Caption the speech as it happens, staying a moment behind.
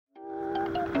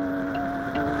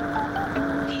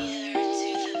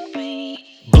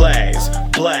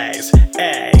Blaze,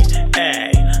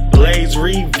 Blaze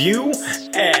review,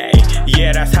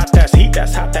 yeah, that's hot,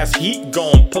 that's heat,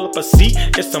 gon' pull up a seat,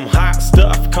 it's some hot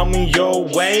stuff coming your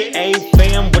way,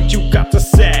 fam, what you got to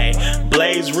say?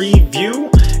 Blaze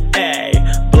review,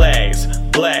 Blaze,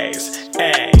 Blaze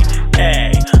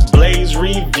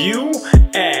review,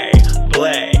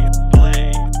 Blaze.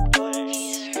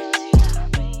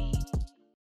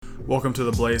 Welcome to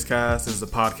the Blazecast. This is the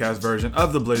podcast version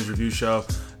of the Blaze Review Show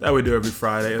that we do every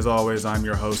Friday. As always, I'm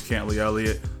your host, Cantley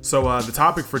Elliott. So the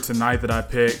topic for tonight that I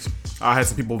picked, I had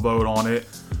some people vote on it.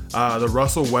 The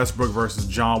Russell Westbrook versus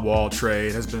John Wall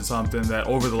trade has been something that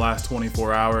over the last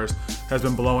 24 hours has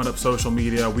been blowing up social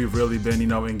media. We've really been,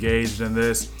 engaged in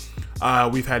this.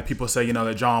 We've had people say,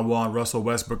 that John Wall and Russell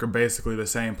Westbrook are basically the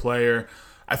same player.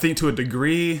 I think to a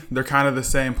degree, they're kind of the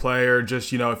same player.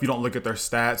 Just, if you don't look at their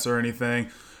stats or anything,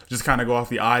 just kind of go off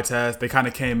the eye test. They kind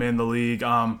of came in the league,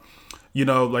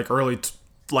 like early,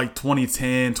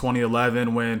 2010,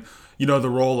 2011, when, the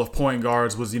role of point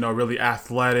guards was, really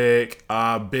athletic,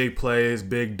 big plays,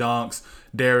 big dunks.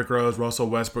 Derrick Rose, Russell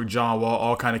Westbrook, John Wall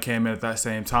all kind of came in at that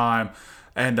same time.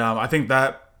 And I think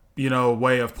that,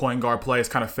 way of point guard play is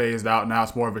kind of phased out now.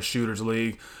 It's more of a shooter's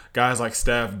league. Guys like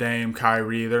Steph, Dame,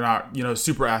 Kyrie, they're not,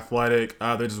 super athletic.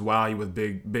 They just wow you with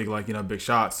big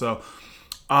shots. So,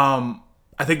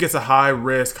 I think it's a high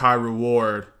risk, high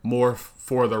reward more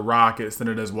for the Rockets than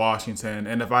it is Washington.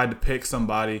 And if I had to pick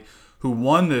somebody who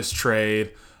won this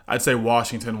trade, I'd say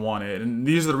Washington won it. And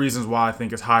these are the reasons why I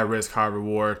think it's high risk, high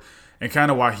reward, and kind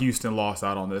of why Houston lost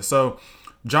out on this. So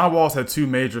John Wall's had two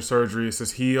major surgeries,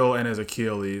 his heel and his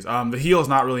Achilles. The heel is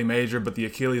not really major, but the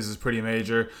Achilles is pretty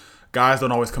major. Guys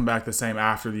don't always come back the same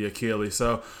after the Achilles.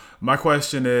 So my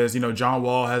question is, John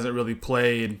Wall hasn't really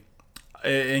played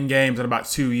in games in about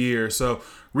 2 years. So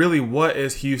really, what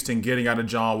is Houston getting out of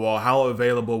John Wall? How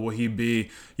available will he be,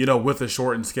 with a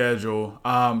shortened schedule?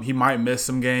 He might miss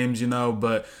some games,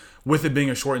 but with it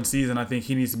being a shortened season, I think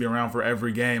he needs to be around for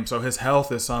every game. So his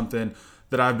health is something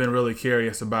that I've been really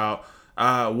curious about.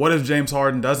 What if James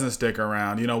Harden doesn't stick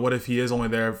around? What if he is only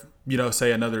there,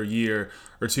 say another year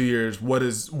or 2 years? What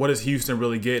is Houston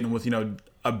really getting with,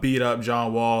 a beat up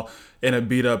John Wall and a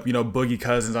beat up, Boogie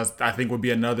Cousins? I think would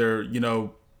be another,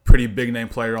 pretty big name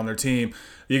player on their team.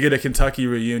 You get a Kentucky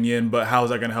reunion, but how is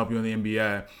that going to help you in the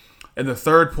NBA? And the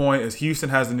third point is Houston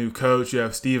has a new coach. You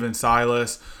have Steven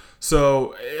Silas.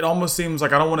 So it almost seems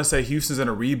like, I don't want to say Houston's in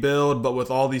a rebuild, but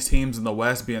with all these teams in the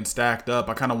West being stacked up,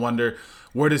 I kind of wonder,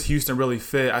 where does Houston really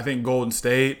fit? I think Golden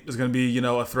State is going to be,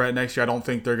 a threat next year. I don't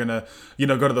think they're going to,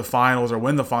 go to the finals or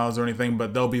win the finals or anything,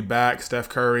 but they'll be back. Steph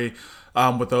Curry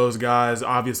with those guys.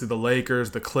 Obviously the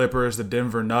Lakers, the Clippers, the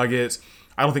Denver Nuggets.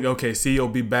 I don't think OKC will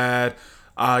be bad.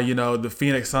 The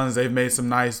Phoenix Suns, they've made some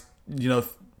nice,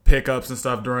 pickups and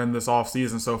stuff during this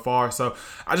offseason so far. So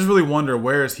I just really wonder,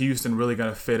 where is Houston really going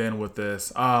to fit in with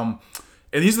this? And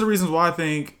these are the reasons why I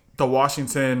think the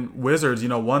Washington Wizards,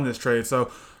 won this trade. So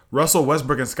Russell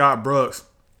Westbrook and Scott Brooks,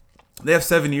 they have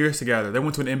 7 years together. They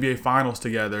went to an NBA Finals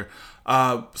together.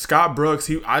 Scott Brooks,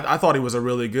 I thought he was a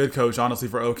really good coach, honestly,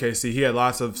 for OKC. He had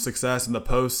lots of success in the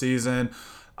postseason.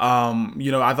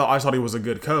 I thought he was a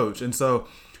good coach. And so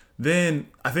then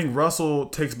I think Russell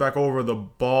takes back over the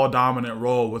ball dominant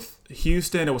role. With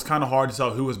Houston, it was kind of hard to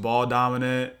tell who was the ball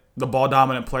dominant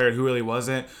player and who really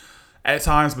wasn't. At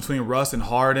times between Russ and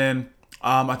Harden,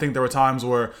 I think there were times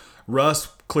where Russ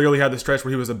clearly had the stretch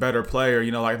where he was a better player,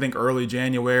 I think early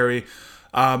January.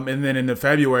 And then in the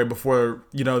February before,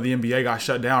 the NBA got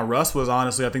shut down, Russ was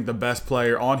honestly, I think, the best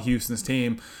player on Houston's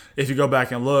team. If you go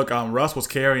back and look, Russ was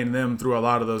carrying them through a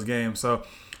lot of those games. So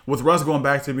with Russ going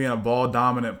back to being a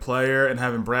ball-dominant player and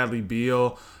having Bradley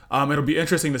Beal, it'll be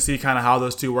interesting to see kind of how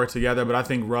those two work together. But I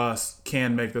think Russ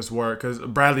can make this work because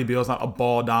Bradley Beal's not a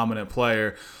ball-dominant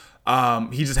player.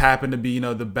 He just happened to be,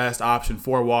 the best option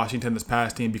for Washington this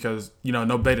past team because, they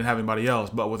didn't have anybody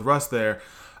else. But with Russ there,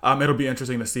 it'll be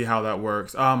interesting to see how that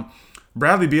works.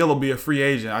 Bradley Beal will be a free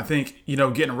agent. I think,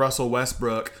 getting Russell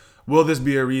Westbrook, will this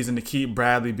be a reason to keep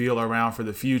Bradley Beal around for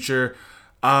the future?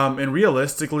 And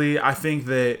realistically, I think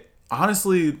that,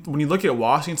 honestly, when you look at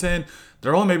Washington,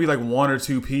 there are only maybe like one or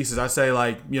two pieces. I'd say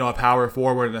a power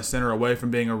forward and a center away from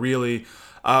being a really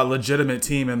legitimate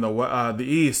team in the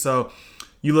East. So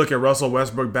you look at Russell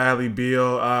Westbrook, Bradley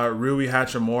Beal, Rui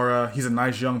Hachimura. He's a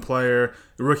nice young player.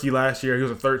 The rookie last year, he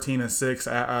was a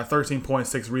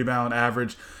 13.6 rebound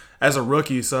average as a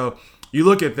rookie. So you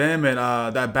look at them and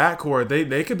that backcourt,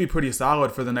 they could be pretty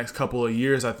solid for the next couple of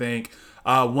years, I think.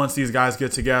 Once these guys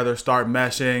get together, start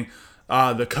meshing.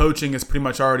 The coaching is pretty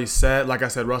much already set. Like I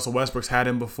said, Russell Westbrook's had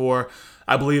him before.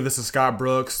 I believe this is Scott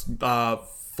Brooks'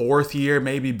 fourth year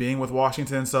maybe being with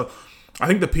Washington. So I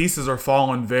think the pieces are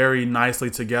falling very nicely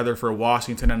together for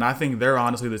Washington, and I think they're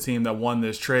honestly the team that won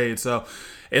this trade. So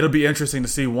it'll be interesting to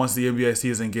see once the NBA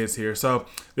season gets here. So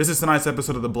this is tonight's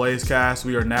episode of the Blazecast.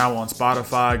 We are now on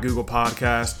Spotify, Google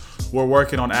Podcasts. We're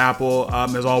working on Apple.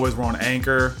 As always, we're on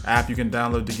Anchor, app you can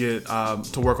download to get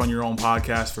to work on your own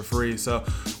podcast for free. So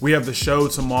we have the show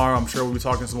tomorrow. I'm sure we'll be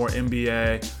talking some more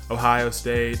NBA, Ohio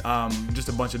State, just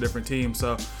a bunch of different teams.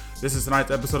 So this is tonight's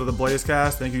episode of the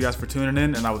Blazecast. Thank you guys for tuning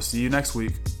in, and I will see you next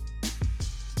week.